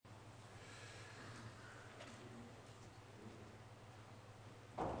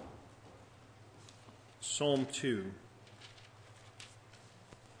Psalm 2.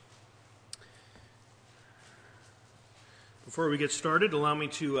 Before we get started, allow me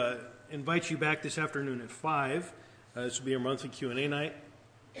to invite you back this afternoon at 5. This will be our monthly Q&A night.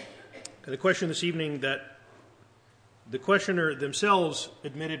 The question this evening that the questioner themselves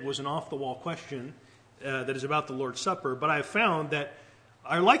admitted was an off-the-wall question that is about the Lord's Supper, but I've found that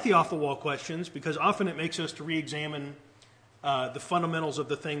I like the off-the-wall questions because often it makes us to re-examine the fundamentals of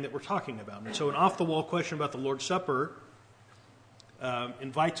the thing that we're talking about. And so an off-the-wall question about the Lord's Supper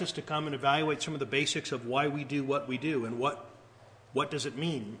invites us to come and evaluate some of the basics of why we do what we do and what does it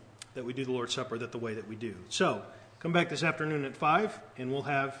mean that we do the Lord's Supper the way that we do. So come back this afternoon at 5 and we'll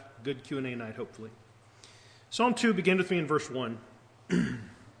have a good Q&A night hopefully. Psalm 2 begins with me in verse 1.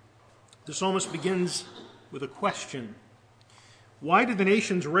 The psalmist begins with a question. Why do the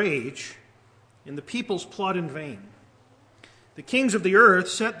nations rage and the peoples plot in vain? The kings of the earth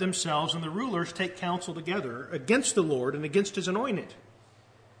set themselves and the rulers take counsel together against the Lord and against his anointed,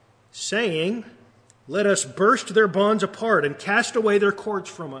 saying, let us burst their bonds apart and cast away their cords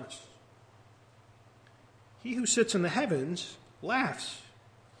from us. He who sits in the heavens laughs.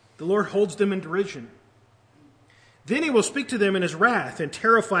 The Lord holds them in derision. Then he will speak to them in his wrath and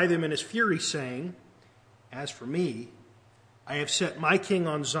terrify them in his fury, saying, as for me, I have set my king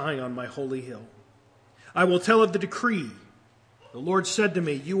on Zion, my holy hill. I will tell of the decree. The Lord said to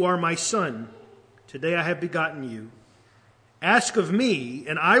me, you are my son. Today I have begotten you. Ask of me,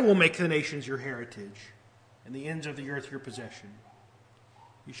 and I will make the nations your heritage, and the ends of the earth your possession.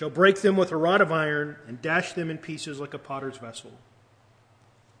 You shall break them with a rod of iron, and dash them in pieces like a potter's vessel.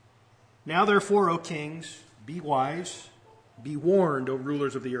 Now therefore, O kings, be wise, be warned, O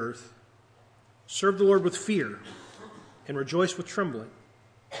rulers of the earth. Serve the Lord with fear, and rejoice with trembling.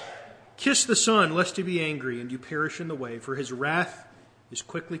 Kiss the Son, lest he be angry, and you perish in the way, for his wrath is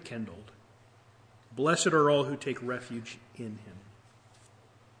quickly kindled. Blessed are all who take refuge in him.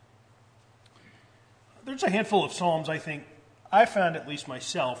 There's a handful of psalms I think I found, at least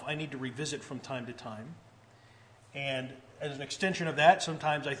myself, I need to revisit from time to time. And as an extension of that,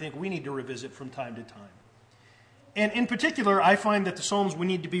 sometimes I think we need to revisit from time to time. And in particular, I find that the psalms we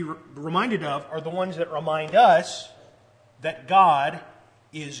need to be reminded of are the ones that remind us that God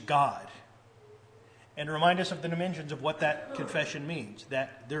is God. And remind us of the dimensions of what that confession means,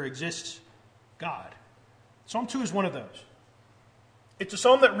 that there exists God. Psalm 2 is one of those. It's a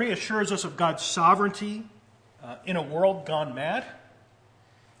psalm that reassures us of God's sovereignty in a world gone mad,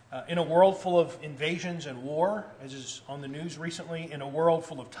 in a world full of invasions and war, as is on the news recently, in a world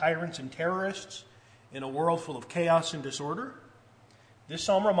full of tyrants and terrorists, in a world full of chaos and disorder. This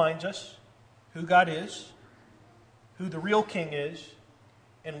psalm reminds us who God is, who the real king is,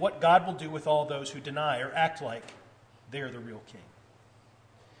 and what God will do with all those who deny or act like they are the real king.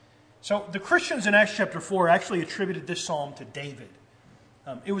 So the Christians in Acts chapter 4 actually attributed this psalm to David.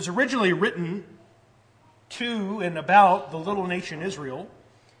 It was originally written to and about the little nation Israel.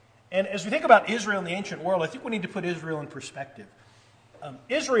 And as we think about Israel in the ancient world, I think we need to put Israel in perspective.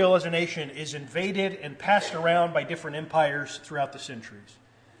 Israel as a nation is invaded and passed around by different empires throughout the centuries.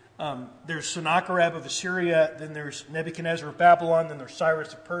 There's Sennacherib of Assyria, then there's Nebuchadnezzar of Babylon, then there's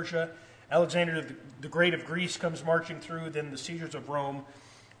Cyrus of Persia, Alexander the Great of Greece comes marching through, then the Caesars of Rome.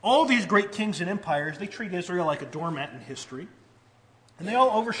 All these great kings and empires, they treat Israel like a doormat in history, and they all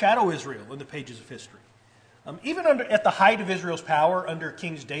overshadow Israel in the pages of history. Even at the height of Israel's power, under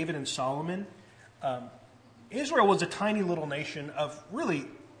Kings David and Solomon, Israel was a tiny little nation of really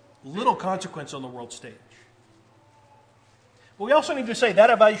little consequence on the world stage. But we also need to say that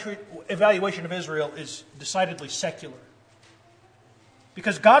evaluation of Israel is decidedly secular.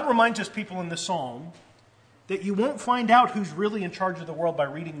 Because God reminds us people in this psalm that you won't find out who's really in charge of the world by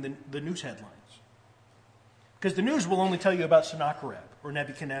reading the news headlines. Because the news will only tell you about Sennacherib or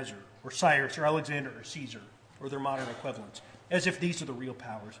Nebuchadnezzar or Cyrus or Alexander or Caesar or their modern equivalents, as if these are the real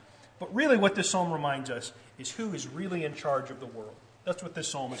powers. But really what this psalm reminds us is who is really in charge of the world. That's what this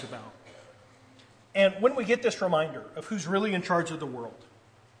psalm is about. And when we get this reminder of who's really in charge of the world,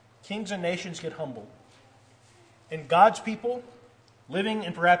 kings and nations get humbled. And God's people, living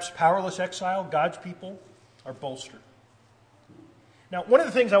in perhaps powerless exile, God's people are bolstered. Now, one of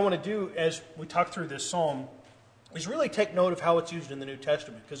the things I want to do as we talk through this psalm is really take note of how it's used in the New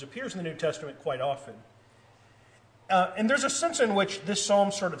Testament, because it appears in the New Testament quite often. And there's a sense in which this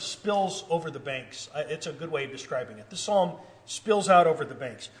psalm sort of spills over the banks. It's a good way of describing it. This psalm spills out over the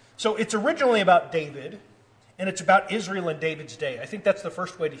banks. So it's originally about David, and it's about Israel in David's day. I think that's the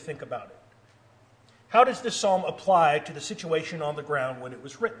first way to think about it. How does this psalm apply to the situation on the ground when it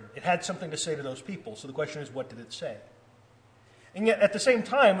was written? It had something to say to those people. So the question is, what did it say? And yet at the same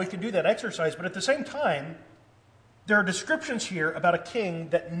time, we can do that exercise, but at the same time, there are descriptions here about a king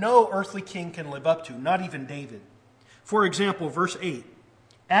that no earthly king can live up to, not even David. For example, verse 8,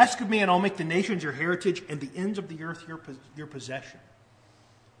 ask of me and I'll make the nations your heritage and the ends of the earth your possession.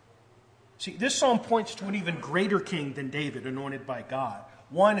 See, this psalm points to an even greater king than David, anointed by God,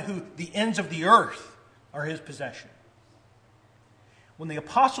 one who the ends of the earth are his possession. When the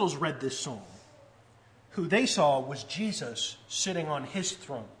apostles read this psalm, who they saw was Jesus sitting on his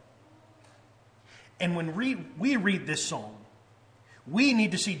throne. And when we read this psalm, we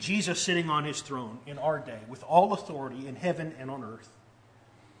need to see Jesus sitting on his throne in our day with all authority in heaven and on earth.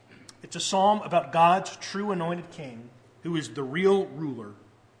 It's a psalm about God's true anointed king, who is the real ruler,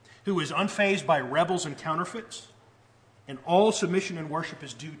 who is unfazed by rebels and counterfeits, and all submission and worship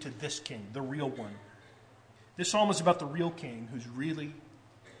is due to this king, the real one. This psalm is about the real king who's really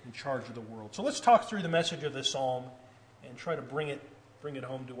in charge of the world. So let's talk through the message of this psalm and try to bring it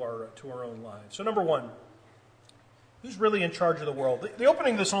home to our own lives. So number one, who's really in charge of the world? The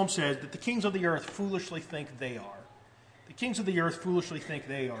opening of the psalm says that the kings of the earth foolishly think they are. The kings of the earth foolishly think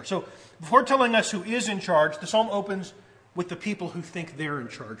they are. So before telling us who is in charge, the psalm opens with the people who think they're in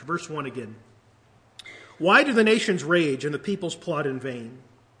charge. Verse 1 again. Why do the nations rage and the peoples plot in vain?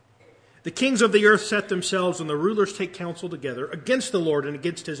 The kings of the earth set themselves and the rulers take counsel together against the Lord and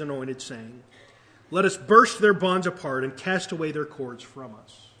against his anointed, saying, let us burst their bonds apart and cast away their cords from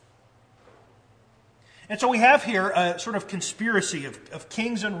us. And so we have here a sort of conspiracy of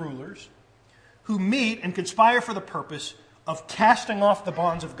kings and rulers who meet and conspire for the purpose of casting off the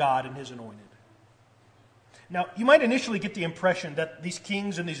bonds of God and his anointed. Now, you might initially get the impression that these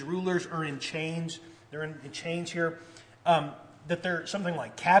kings and these rulers are in chains. They're in chains here. That they're something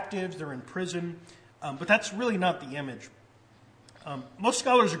like captives. They're in prison. But that's really not the image. Most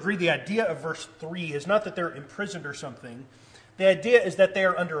scholars agree the idea of verse 3 is not that they're imprisoned or something. The idea is that they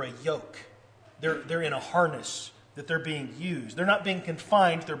are under a yoke. They're in a harness, that they're being used. They're not being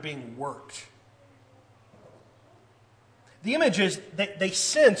confined. They're being worked. The image is that they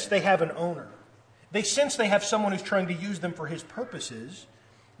sense they have an owner. They sense they have someone who's trying to use them for his purposes.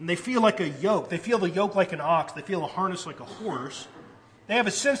 And they feel like a yoke. They feel the yoke like an ox. They feel a harness like a horse. They have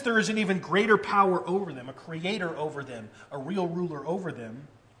a sense there is an even greater power over them, a creator over them, a real ruler over them.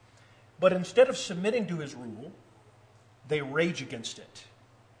 But instead of submitting to his rule, they rage against it.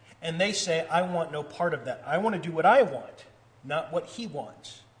 And they say, I want no part of that. I want to do what I want, not what he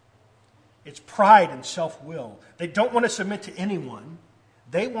wants. It's pride and self-will. They don't want to submit to anyone.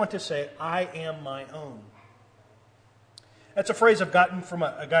 They want to say, I am my own. That's a phrase I've gotten from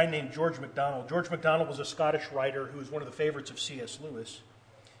a guy named George MacDonald. George MacDonald was a Scottish writer who was one of the favorites of C.S. Lewis.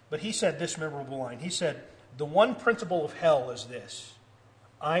 But he said this memorable line. He said, the one principle of hell is this,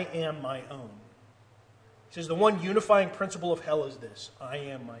 I am my own. He says, the one unifying principle of hell is this, I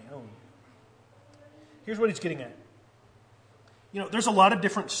am my own. Here's what he's getting at. There's a lot of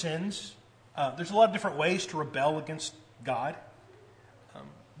different sins. There's a lot of different ways to rebel against God.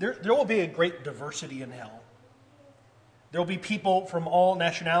 There will be a great diversity in hell. There will be people from all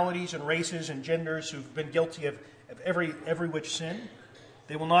nationalities and races and genders who've been guilty of every which sin.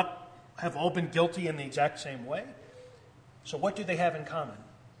 They will not have all been guilty in the exact same way. So what do they have in common?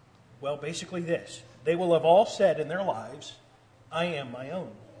 Well, basically this. They will have all said in their lives, I am my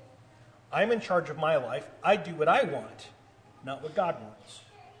own. I'm in charge of my life. I do what I want, not what God wants.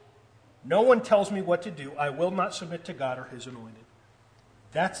 No one tells me what to do. I will not submit to God or his anointed.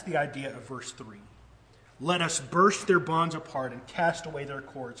 That's the idea of verse 3. Let us burst their bonds apart and cast away their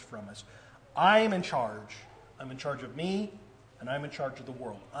cords from us. I am in charge. I'm in charge of me, and I'm in charge of the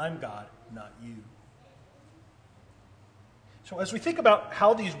world. I'm God, not you. So as we think about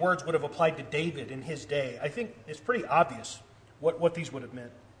how these words would have applied to David in his day, I think it's pretty obvious what these would have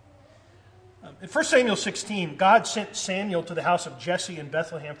meant. In 1 Samuel 16, God sent Samuel to the house of Jesse in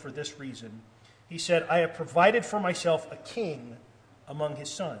Bethlehem for this reason. He said, I have provided for myself a king among his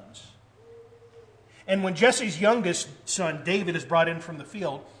sons. And when Jesse's youngest son, David, is brought in from the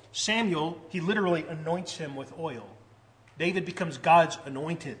field, Samuel, he literally anoints him with oil. David becomes God's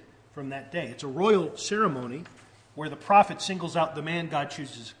anointed from that day. It's a royal ceremony where the prophet singles out the man God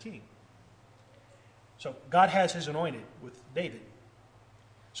chooses as king. So God has his anointed with David.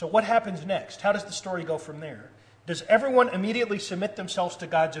 So what happens next? How does the story go from there? Does everyone immediately submit themselves to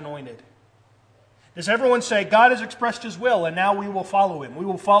God's anointed? Does everyone say, God has expressed his will and now we will follow him? We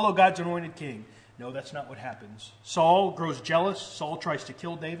will follow God's anointed king. No, that's not what happens. Saul grows jealous. Saul tries to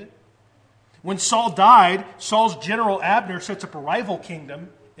kill David. When Saul died, Saul's general Abner sets up a rival kingdom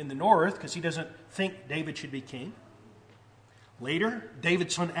in the north because he doesn't think David should be king. Later,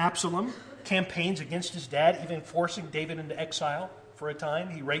 David's son Absalom campaigns against his dad, even forcing David into exile for a time.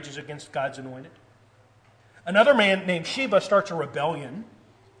 He rages against God's anointed. Another man named Sheba starts a rebellion.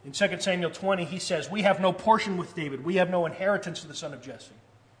 In 2 Samuel 20, he says, "We have no portion with David. We have no inheritance to the son of Jesse."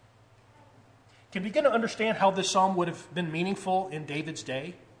 Can we begin to understand how this psalm would have been meaningful in David's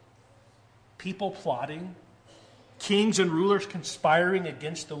day? People plotting, kings and rulers conspiring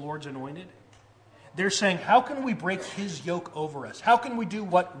against the Lord's anointed. They're saying, how can we break his yoke over us? How can we do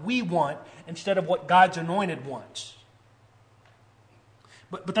what we want instead of what God's anointed wants?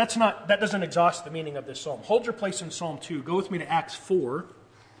 But that doesn't exhaust the meaning of this psalm. Hold your place in Psalm 2. Go with me to Acts 4.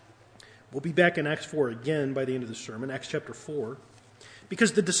 We'll be back in Acts 4 again by the end of the sermon, Acts chapter 4.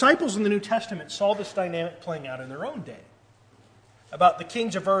 Because the disciples in the New Testament saw this dynamic playing out in their own day, about the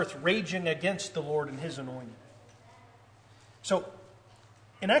kings of earth raging against the Lord and his anointed. So,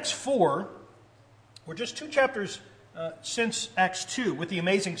 in Acts 4, we're just 2 chapters since Acts 2, with the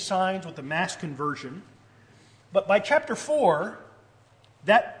amazing signs, with the mass conversion. But by chapter 4,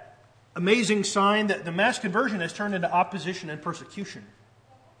 that amazing sign, that the mass conversion has turned into opposition and persecution.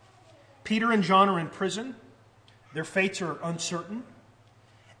 Peter and John are in prison. Their fates are uncertain.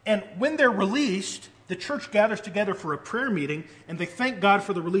 And when they're released, the church gathers together for a prayer meeting, and they thank God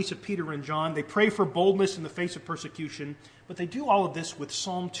for the release of Peter and John. They pray for boldness in the face of persecution, but they do all of this with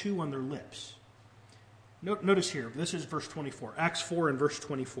Psalm 2 on their lips. Notice here, this is verse 24, Acts 4 and verse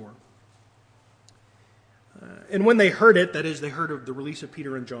 24. And when they heard it, that is, they heard of the release of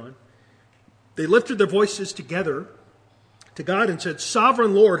Peter and John, they lifted their voices together to God and said,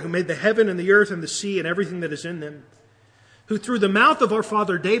 "Sovereign Lord, who made the heaven and the earth and the sea and everything that is in them, who through the mouth of our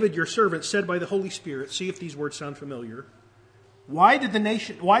father David, your servant, said by the Holy Spirit," see if these words sound familiar, why do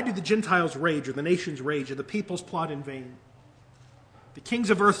the Gentiles rage, or the nations rage, or the peoples plot in vain? The kings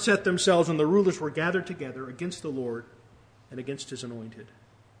of earth set themselves, and the rulers were gathered together against the Lord and against his anointed.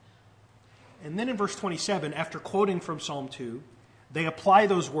 And then in verse 27, after quoting from Psalm 2, they apply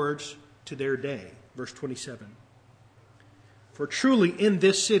those words to their day. Verse 27. "For truly in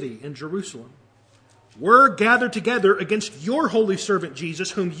this city, in Jerusalem, were gathered together against your holy servant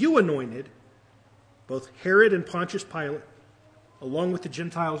Jesus, whom you anointed, both Herod and Pontius Pilate, along with the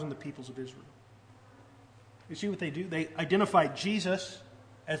Gentiles and the peoples of Israel." You see what they do? They identify Jesus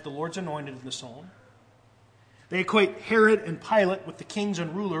as the Lord's anointed in the psalm. They equate Herod and Pilate with the kings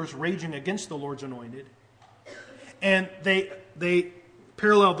and rulers raging against the Lord's anointed. And they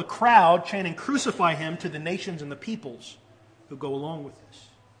parallel the crowd chanting, "Crucify him," to the nations and the peoples who go along with this.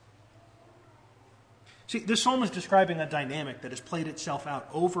 See, this psalm is describing a dynamic that has played itself out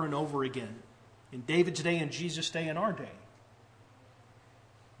over and over again in David's day, in Jesus' day, in our day.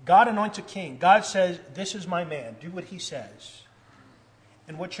 God anoints a king. God says, "This is my man. Do what he says."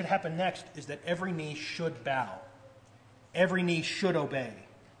 And what should happen next is that every knee should bow. Every knee should obey.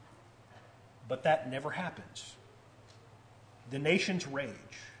 But that never happens. The nations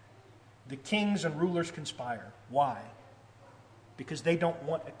rage. The kings and rulers conspire. Why? Because they don't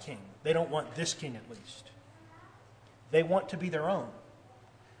want a king. They don't want this king, at least. They want to be their own.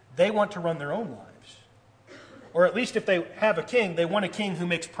 They want to run their own lives. Or at least if they have a king, they want a king who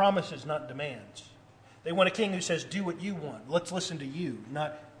makes promises, not demands. They want a king who says, "Do what you want. Let's listen to you,"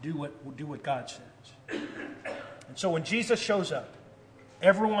 not do what God says. And so when Jesus shows up,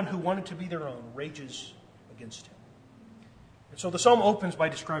 everyone who wanted to be their own rages against him. And so the psalm opens by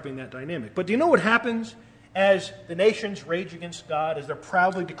describing that dynamic. But do you know what happens as the nations rage against God, as they're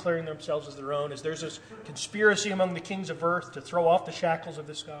proudly declaring themselves as their own, as there's this conspiracy among the kings of earth to throw off the shackles of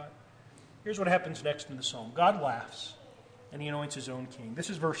this God? Here's what happens next in the psalm. God laughs, and he anoints his own king. This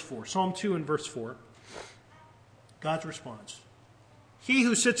is verse 4. Psalm 2 and verse 4. God's response. "He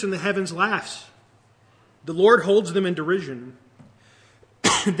who sits in the heavens laughs. The Lord holds them in derision.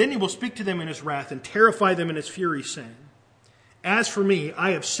 Then he will speak to them in his wrath and terrify them in his fury, saying, 'As for me,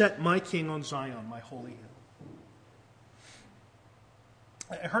 I have set my king on Zion, my holy hill.'"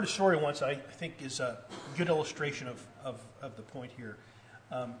 I heard a story once that I think is a good illustration of the point here.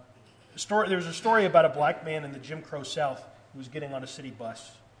 There's a story about a black man in the Jim Crow South who was getting on a city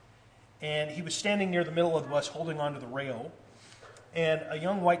bus. And he was standing near the middle of the bus holding onto the rail. And a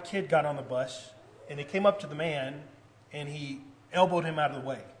young white kid got on the bus, and he came up to the man, and he elbowed him out of the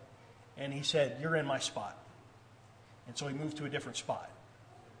way. And he said, "You're in my spot." And so he moved to a different spot.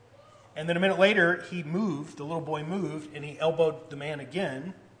 And then a minute later, the little boy moved, and he elbowed the man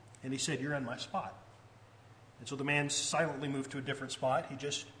again, and he said, "You're in my spot." And so the man silently moved to a different spot. He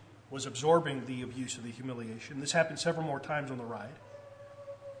just was absorbing the abuse of the humiliation. This happened several more times on the ride.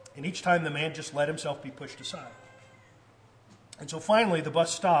 And each time the man just let himself be pushed aside. And so finally the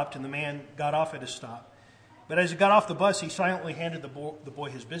bus stopped and the man got off at his stop. But as he got off the bus, he silently handed the boy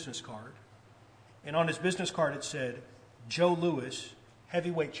his business card. And on his business card it said, Joe Louis,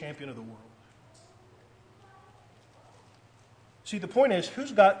 heavyweight champion of the world. See, the point is,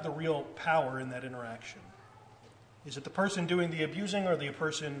 who's got the real power in that interaction? Is it the person doing the abusing or the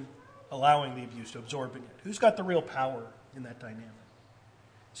person allowing the abuse to absorb it? Who's got the real power in that dynamic?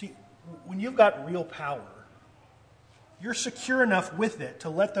 See, when you've got real power, you're secure enough with it to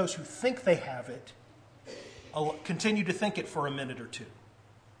let those who think they have it continue to think it for a minute or two.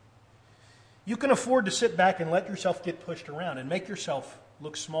 You can afford to sit back and let yourself get pushed around and make yourself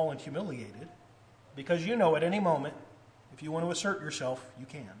look small and humiliated, because you know at any moment, if you want to assert yourself, you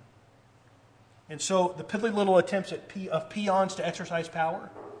can. And so the piddly little attempts of peons to exercise power,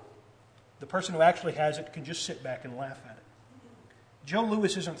 the person who actually has it can just sit back and laugh at it. Joe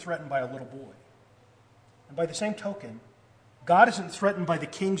Louis isn't threatened by a little boy. And by the same token, God isn't threatened by the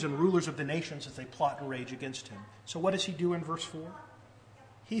kings and rulers of the nations as they plot and rage against him. So what does he do in verse 4?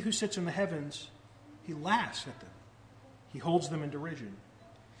 He who sits in the heavens, he laughs at them. He holds them in derision.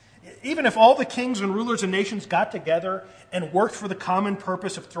 Even if all the kings and rulers and nations got together and worked for the common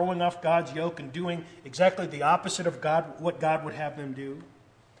purpose of throwing off God's yoke and doing exactly the opposite of what God would have them do,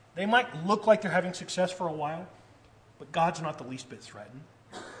 they might look like they're having success for a while, but God's not the least bit threatened.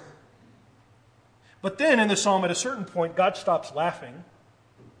 But then in the psalm, at a certain point, God stops laughing.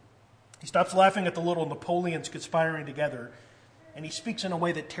 He stops laughing at the little Napoleons conspiring together, and he speaks in a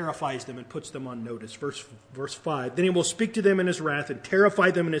way that terrifies them and puts them on notice. Verse 5, then he will speak to them in his wrath and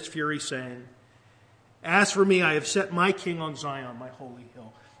terrify them in his fury, saying, as for me, I have set my king on Zion, my holy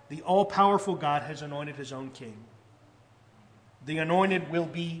hill. The all-powerful God has anointed his own king. The anointed will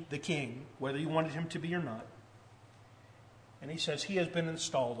be the king, whether you wanted him to be or not. And he says he has been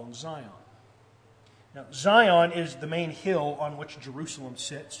installed on Zion. Now, Zion is the main hill on which Jerusalem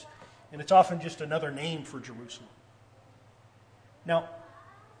sits, and it's often just another name for Jerusalem. Now,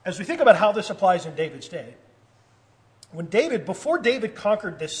 as we think about how this applies in David's day, before David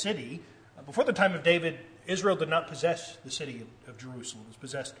conquered this city, before the time of David, Israel did not possess the city of Jerusalem. It was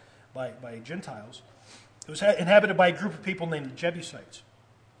possessed by Gentiles. It was inhabited by a group of people named the Jebusites.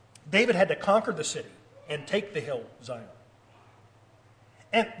 David had to conquer the city and take the hill Zion.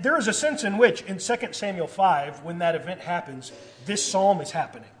 And there is a sense in which, in 2 Samuel 5, when that event happens, this psalm is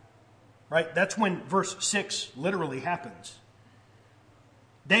happening. Right? That's when verse 6 literally happens.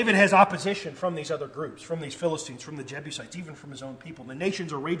 David has opposition from these other groups, from these Philistines, from the Jebusites, even from his own people. The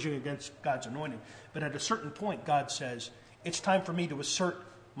nations are raging against God's anointing. But at a certain point, God says, it's time for me to assert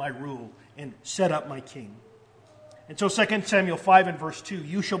my rule and set up my king. And so 2 Samuel 5 and verse 2,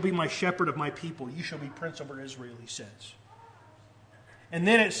 you shall be my shepherd of my people. You shall be prince over Israel, he says. And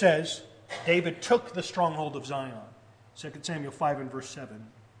then it says, David took the stronghold of Zion. 2 Samuel 5 and verse 7.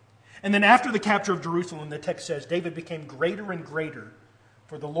 And then after the capture of Jerusalem, the text says, David became greater and greater,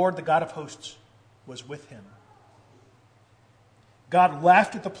 for the Lord, the God of hosts, was with him. God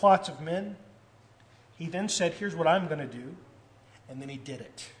laughed at the plots of men. He then said, here's what I'm going to do. And then he did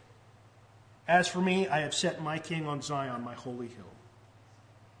it. As for me, I have set my king on Zion, my holy hill.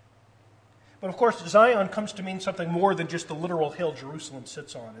 But of course, Zion comes to mean something more than just the literal hill Jerusalem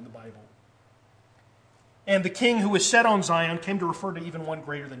sits on in the Bible. And the king who was set on Zion came to refer to even one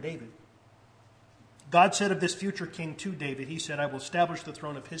greater than David. God said of this future king to David, he said, I will establish the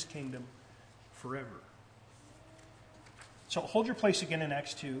throne of his kingdom forever. So hold your place again in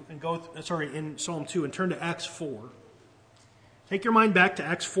Acts 2 and in Psalm 2 and turn to Acts 4. Take your mind back to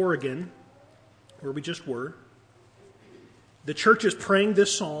Acts 4 again, where we just were. The church is praying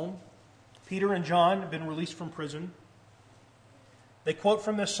this psalm. Peter and John have been released from prison. They quote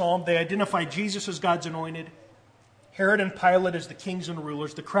from this psalm. They identify Jesus as God's anointed, Herod and Pilate as the kings and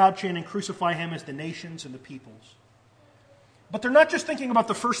rulers, the crowd chanting, crucify him, as the nations and the peoples. But they're not just thinking about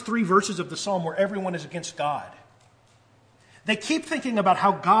the first 3 verses of the psalm where everyone is against God. They keep thinking about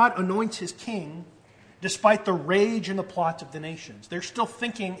how God anoints his king despite the rage and the plots of the nations. They're still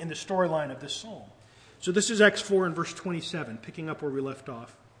thinking in the storyline of this psalm. So this is Acts 4 and verse 27, picking up where we left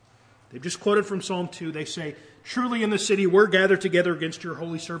off. They've just quoted from Psalm 2. They say, truly in the city we're gathered together against your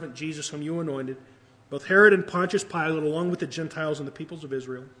holy servant Jesus, whom you anointed, both Herod and Pontius Pilate, along with the Gentiles and the peoples of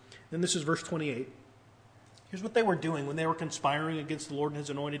Israel. Then this is verse 28. Here's what they were doing when they were conspiring against the Lord and his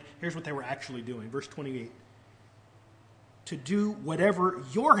anointed. Here's what they were actually doing. Verse 28. To do whatever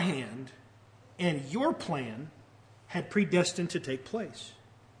your hand and your plan had predestined to take place.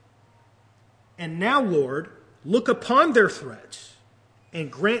 And now, Lord, look upon their threats and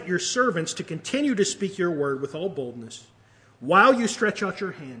grant your servants to continue to speak your word with all boldness, while you stretch out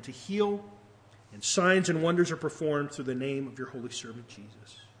your hand to heal, and signs and wonders are performed through the name of your holy servant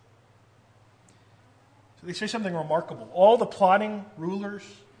Jesus. So they say something remarkable. All the plotting rulers,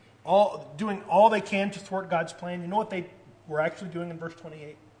 doing all they can to thwart God's plan. You know what they were actually doing in verse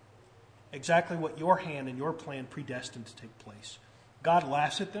 28? Exactly what your hand and your plan predestined to take place. God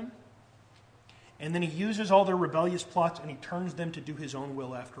laughs at them, and then he uses all their rebellious plots and he turns them to do his own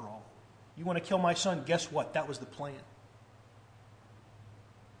will after all. You want to kill my son? Guess what? That was the plan.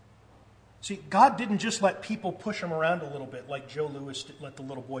 See, God didn't just let people push him around a little bit like Joe Louis let the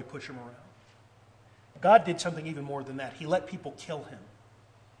little boy push him around. God did something even more than that. He let people kill him.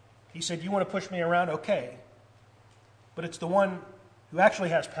 He said, you want to push me around? Okay. But it's the one who actually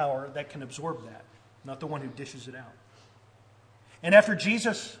has power that can absorb that, not the one who dishes it out. And after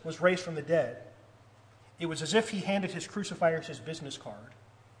Jesus was raised from the dead, it was as if he handed his crucifiers his business card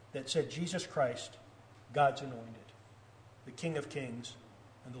that said, Jesus Christ, God's anointed, the King of kings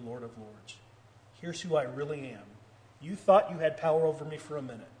and the Lord of lords. Here's who I really am. You thought you had power over me for a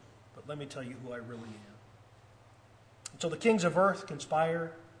minute, but let me tell you who I really am. And so the kings of earth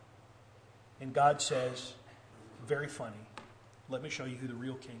conspire, and God says, very funny, let me show you who the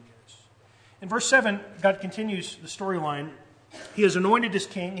real king is. In verse 7, God continues the storyline. He has anointed his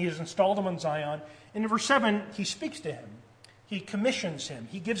king. He has installed him on Zion. And in verse 7, he speaks to him. He commissions him.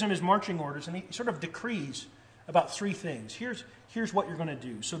 He gives him his marching orders, and he sort of decrees about three things. Here's what you're going to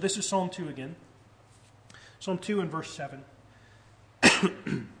do. So this is Psalm 2 again. Psalm 2 and verse 7.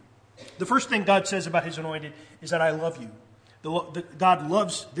 The first thing God says about his anointed is that I love you. God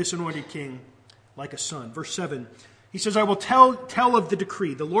loves this anointed king like a son. Verse 7, he says, I will tell of the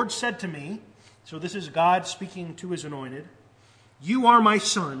decree. The Lord said to me, so this is God speaking to his anointed, you are my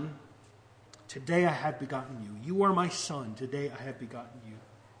son, today I have begotten you. You are my son, today I have begotten you.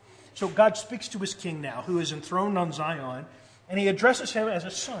 So God speaks to his king now, who is enthroned on Zion, and he addresses him as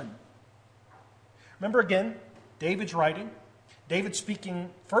a son. Remember again, David's writing. David speaking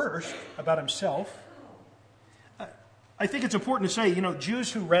first about himself. I think it's important to say,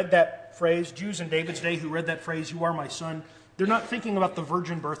 Jews who read that phrase, Jews in David's day who read that phrase, you are my son, they're not thinking about the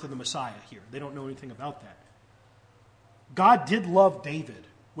virgin birth of the Messiah here. They don't know anything about that. God did love David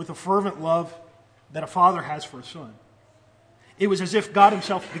with a fervent love that a father has for a son. It was as if God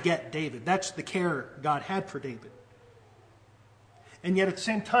himself beget David. That's the care God had for David. And yet at the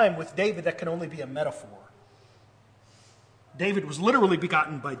same time, with David, that can only be a metaphor. David was literally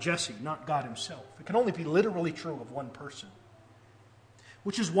begotten by Jesse, not God himself. It can only be literally true of one person.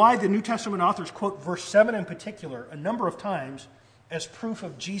 Which is why the New Testament authors quote verse 7 in particular a number of times as proof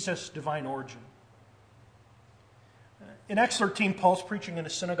of Jesus' divine origin. In Acts 13, Paul's preaching in a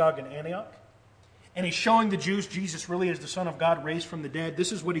synagogue in Antioch, and he's showing the Jews Jesus really is the Son of God raised from the dead.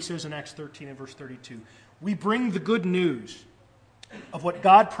 This is what he says in Acts 13 and verse 32. We bring the good news of what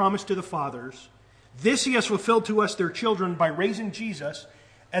God promised to the fathers. This he has fulfilled to us, their children, by raising Jesus,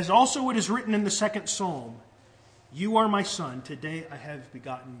 as also it is written in the second psalm, you are my son, today I have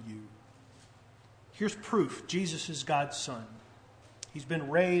begotten you. Here's proof Jesus is God's son. He's been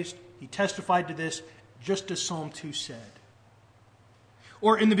raised. He testified to this just as Psalm 2 said.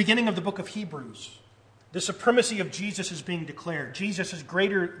 Or in the beginning of the book of Hebrews, the supremacy of Jesus is being declared. Jesus is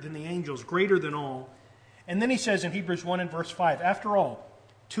greater than the angels, greater than all. And then he says in Hebrews 1 and verse 5, after all,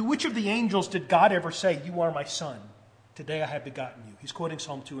 to which of the angels did God ever say, you are my son, today I have begotten you? He's quoting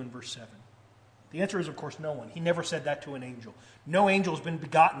Psalm 2 and verse 7. The answer is, of course, no one. He never said that to an angel. No angel has been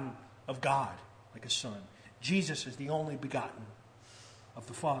begotten of God like a son. Jesus is the only begotten of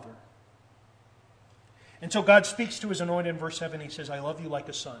the Father. And so God speaks to his anointed in verse 7. He says, I love you like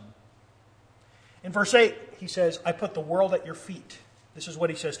a son. In verse 8, he says, I put the world at your feet. This is what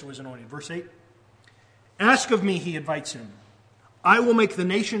he says to his anointed. Verse 8, ask of me, he invites him. I will make the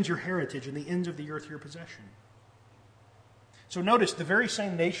nations your heritage and the ends of the earth your possession. So notice, the very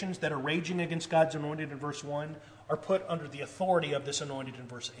same nations that are raging against God's anointed in verse 1 are put under the authority of this anointed in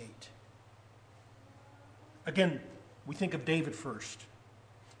verse 8. Again, we think of David first.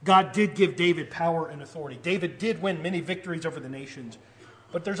 God did give David power and authority. David did win many victories over the nations.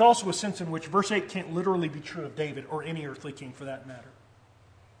 But there's also a sense in which verse 8 can't literally be true of David or any earthly king for that matter.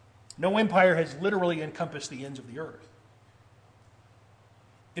 No empire has literally encompassed the ends of the earth.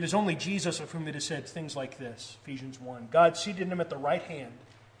 It is only Jesus of whom it is said things like this, Ephesians 1. God seated him at the right hand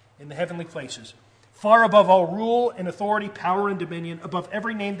in the heavenly places, far above all rule and authority, power and dominion, above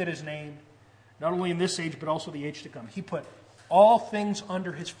every name that is named, not only in this age but also the age to come. He put all things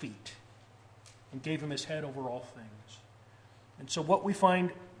under his feet and gave him his head over all things. And so what we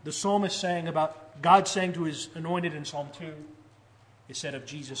find the psalmist saying about God saying to his anointed in Psalm 2 is said of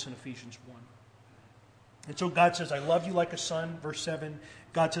Jesus in Ephesians 1. And so God says, I love you like a son, verse 7.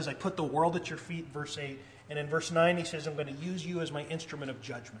 God says, I put the world at your feet, verse 8. And in verse 9, he says, I'm going to use you as my instrument of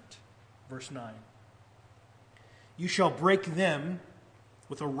judgment, verse 9. You shall break them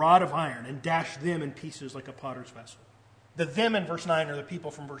with a rod of iron and dash them in pieces like a potter's vessel. The them in verse 9 are the people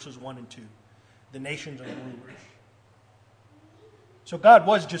from verses 1 and 2, the nations and the rulers. So God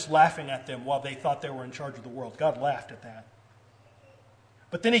was just laughing at them while they thought they were in charge of the world. God laughed at that.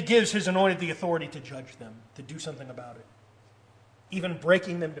 But then he gives his anointed the authority to judge them, to do something about it, even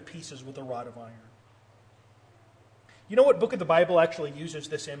breaking them to pieces with a rod of iron. You know what book of the Bible actually uses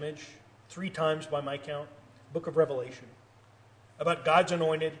this image 3 times by my count? Book of Revelation. About God's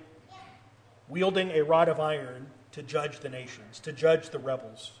anointed wielding a rod of iron to judge the nations, to judge the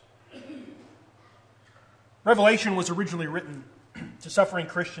rebels. Revelation was originally written to suffering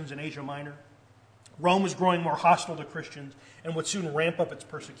Christians in Asia Minor. Rome was growing more hostile to Christians and would soon ramp up its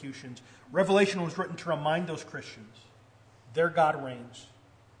persecutions. Revelation was written to remind those Christians their God reigns.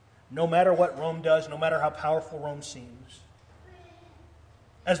 No matter what Rome does, no matter how powerful Rome seems.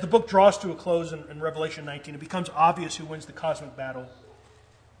 As the book draws to a close in Revelation 19, it becomes obvious who wins the cosmic battle.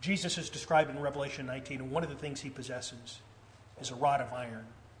 Jesus is described in Revelation 19, and one of the things he possesses is a rod of iron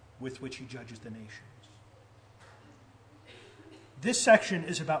with which he judges the nations. This section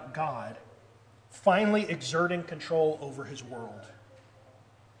is about God finally exerting control over his world.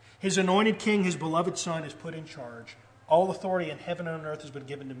 His anointed king, his beloved son, is put in charge. All authority in heaven and on earth has been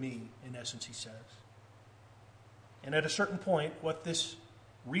given to me, in essence, he says. And at a certain point, what this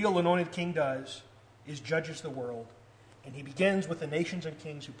real anointed king does is judges the world. And he begins with the nations and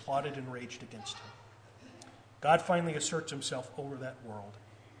kings who plotted and raged against him. God finally asserts himself over that world.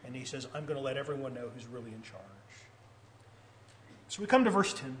 And he says, I'm going to let everyone know who's really in charge. So we come to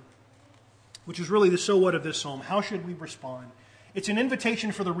verse 10, which is really the so what of this psalm. How should we respond? It's an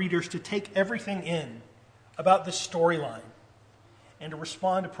invitation for the readers to take everything in about this storyline and to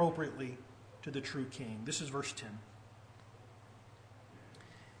respond appropriately to the true king. This is verse 10.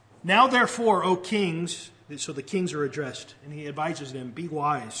 Now therefore, O kings, so the kings are addressed, and he advises them, be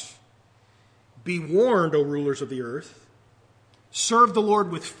wise. Be warned, O rulers of the earth. Serve the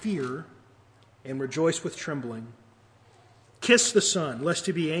Lord with fear and rejoice with trembling. Kiss the Son, lest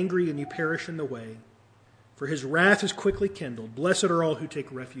he be angry and you perish in the way. For his wrath is quickly kindled. Blessed are all who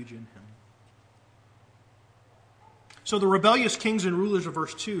take refuge in him. So the rebellious kings and rulers of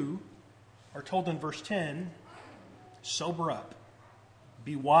verse 2 are told in verse 10, sober up,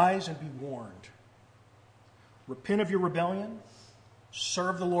 be wise and be warned. Repent of your rebellion,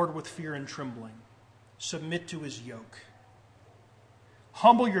 serve the Lord with fear and trembling, submit to his yoke.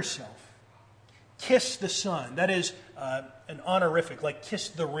 Humble yourself. Kiss the Son. That is an honorific, like kiss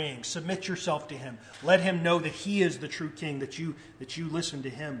the ring. Submit yourself to him. Let him know that he is the true king, that you listen to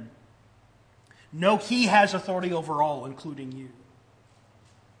him. Know he has authority over all, including you.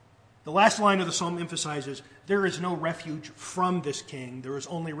 The last line of the psalm emphasizes there is no refuge from this king. There is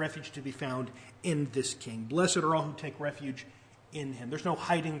only refuge to be found in this king. Blessed are all who take refuge in him. There's no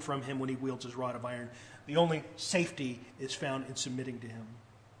hiding from him when he wields his rod of iron. The only safety is found in submitting to him.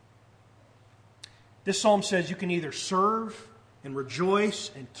 This psalm says you can either serve and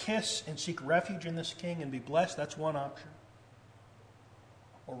rejoice and kiss and seek refuge in this king and be blessed. That's one option.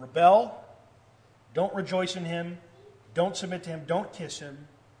 Or rebel. Don't rejoice in him. Don't submit to him. Don't kiss him.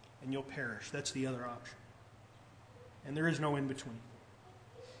 And you'll perish. That's the other option. And there is no in between.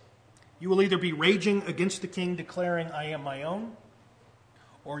 You will either be raging against the king, declaring, I am my own,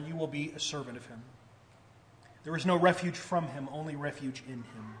 or you will be a servant of him. There is no refuge from him, only refuge in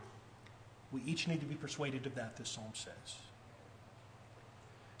him. We each need to be persuaded of that, this psalm says.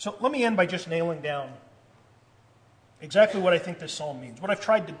 So let me end by just nailing down exactly what I think this psalm means. What I've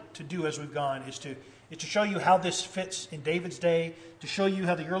tried to do as we've gone is to show you how this fits in David's day, to show you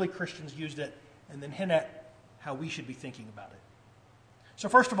how the early Christians used it, and then hint at how we should be thinking about it. So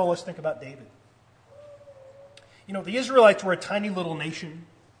first of all, let's think about David. You know, the Israelites were a tiny little nation,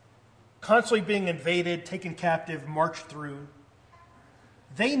 constantly being invaded, taken captive, marched through.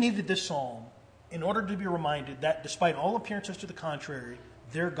 They needed this psalm in order to be reminded that despite all appearances to the contrary,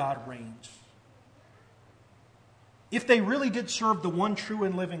 their God reigns. If they really did serve the one true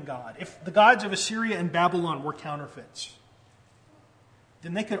and living God, if the gods of Assyria and Babylon were counterfeits,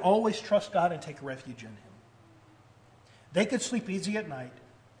 then they could always trust God and take refuge in him. They could sleep easy at night,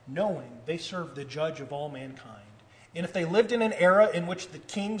 knowing they served the judge of all mankind. And if they lived in an era in which the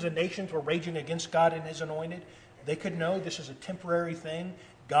kings and nations were raging against God and his anointed, they could know this is a temporary thing.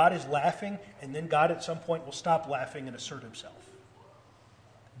 God is laughing, and then God at some point will stop laughing and assert himself.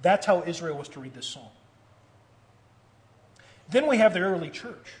 That's how Israel was to read this psalm. Then we have the early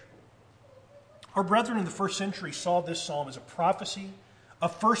church. Our brethren in the first century saw this psalm as a prophecy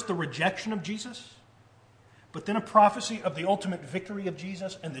of first the rejection of Jesus, but then a prophecy of the ultimate victory of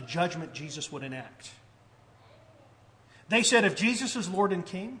Jesus and the judgment Jesus would enact. They said if Jesus is Lord and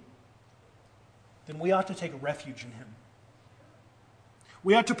King, then we ought to take refuge in him.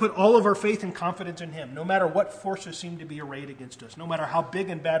 We ought to put all of our faith and confidence in him, no matter what forces seem to be arrayed against us, no matter how big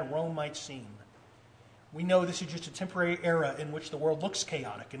and bad Rome might seem. We know this is just a temporary era in which the world looks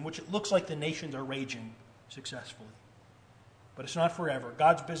chaotic, in which it looks like the nations are raging successfully. But it's not forever.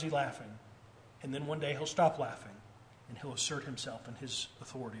 God's busy laughing, and then one day he'll stop laughing, and he'll assert himself and his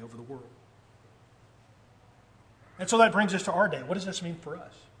authority over the world. And so that brings us to our day. What does this mean for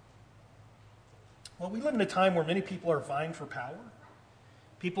us? Well, we live in a time where many people are vying for power.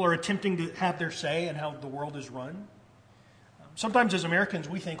 People are attempting to have their say in how the world is run. Sometimes as Americans,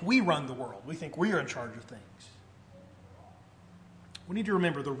 we think we run the world. We think we are in charge of things. We need to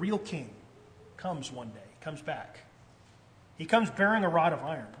remember the real king comes one day, comes back. He comes bearing a rod of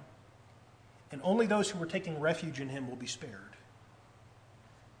iron, and only those who are taking refuge in him will be spared.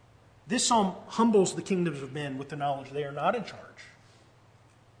 This psalm humbles the kingdoms of men with the knowledge they are not in charge.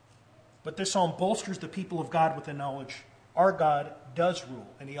 But this psalm bolsters the people of God with the knowledge our God does rule,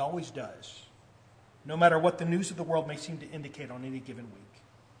 and he always does, no matter what the news of the world may seem to indicate on any given week.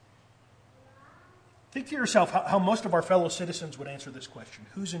 Think to yourself how most of our fellow citizens would answer this question.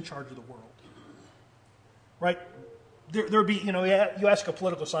 Who's in charge of the world? Right? There'd be, you ask a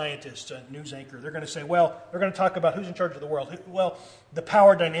political scientist, a news anchor, they're going to say, well, they're going to talk about who's in charge of the world. Well, the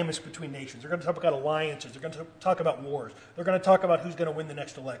power dynamics between nations. They're going to talk about alliances. They're going to talk about wars. They're going to talk about who's going to win the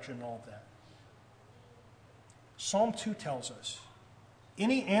next election and all of that. Psalm 2 tells us,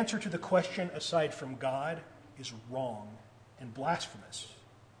 any answer to the question aside from God is wrong and blasphemous.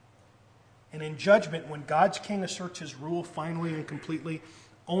 And in judgment, when God's king asserts his rule finally and completely,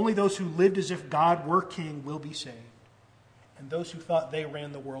 only those who lived as if God were king will be saved. And those who thought they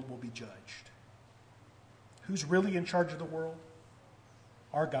ran the world will be judged. Who's really in charge of the world?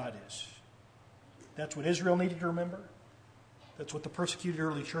 Our God is. That's what Israel needed to remember. That's what the persecuted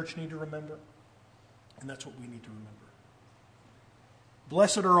early church needed to remember. And that's what we need to remember.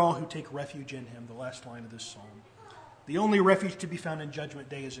 Blessed are all who take refuge in him, the last line of this psalm. The only refuge to be found in Judgment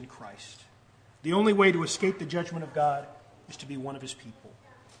Day is in Christ. The only way to escape the judgment of God is to be one of his people.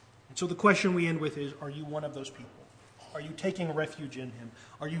 And so the question we end with is, are you one of those people? Are you taking refuge in him?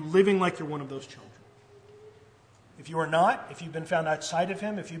 Are you living like you're one of those children? If you are not, if you've been found outside of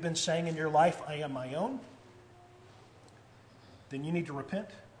him, if you've been saying in your life, I am my own, then you need to repent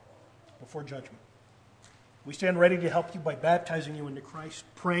before judgment. We stand ready to help you by baptizing you into Christ,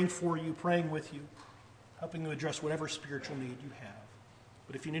 praying for you, praying with you, helping you address whatever spiritual need you have.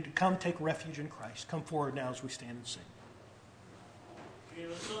 But if you need to come take refuge in Christ, come forward now as we stand and sing. He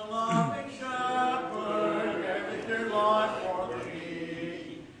was a loving shepherd, gave his life for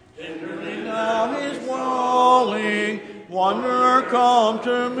thee. Tenderly now he's calling, wanderer, come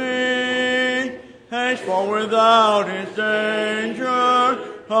to me. Haste for without his danger.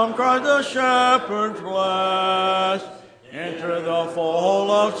 Come, cries the shepherd's blessed. Enter the fold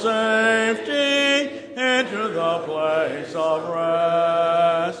of safety, enter the place of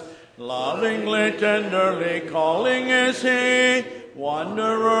rest. Lovingly, tenderly calling is he.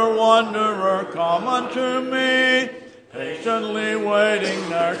 Wanderer, wanderer, come unto me. Patiently waiting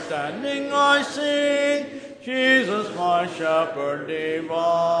there, standing I see. Jesus, my shepherd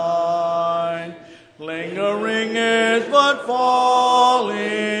divine. Lingering is but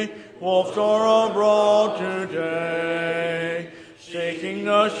folly, wolves are abroad today, seeking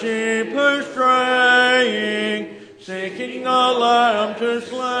the sheep who's straying, seeking the lamb to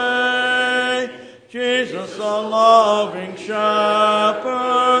slay. Jesus, the loving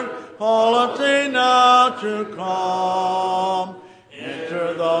shepherd, all of thee now to come.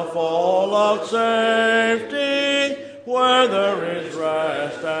 Enter the fold of safety, where there is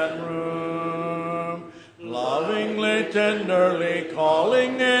rest and room. Lovingly, tenderly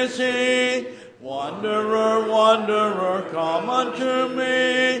calling is he. Wanderer, wanderer, come unto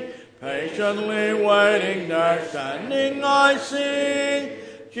me. Patiently waiting there, standing I see.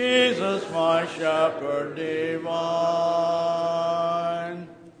 Jesus, my shepherd divine.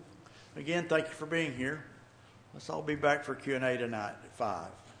 Again, thank you for being here. Let's all be back for Q&A tonight at 5.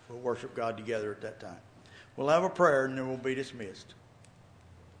 We'll worship God together at that time. We'll have a prayer and then we'll be dismissed.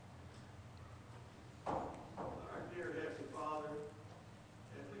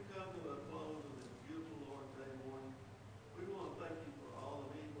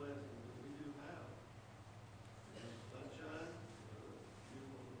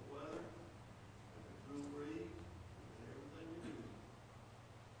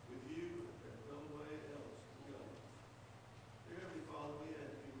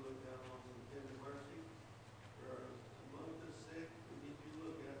 Sick,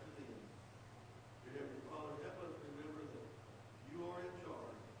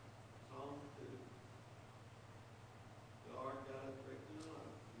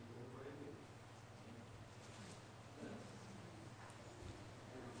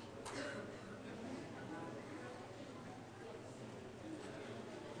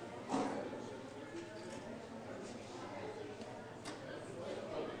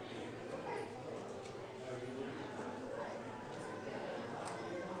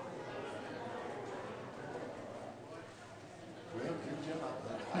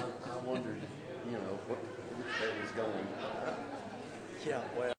 I wondered, which way it was going. Yeah, well.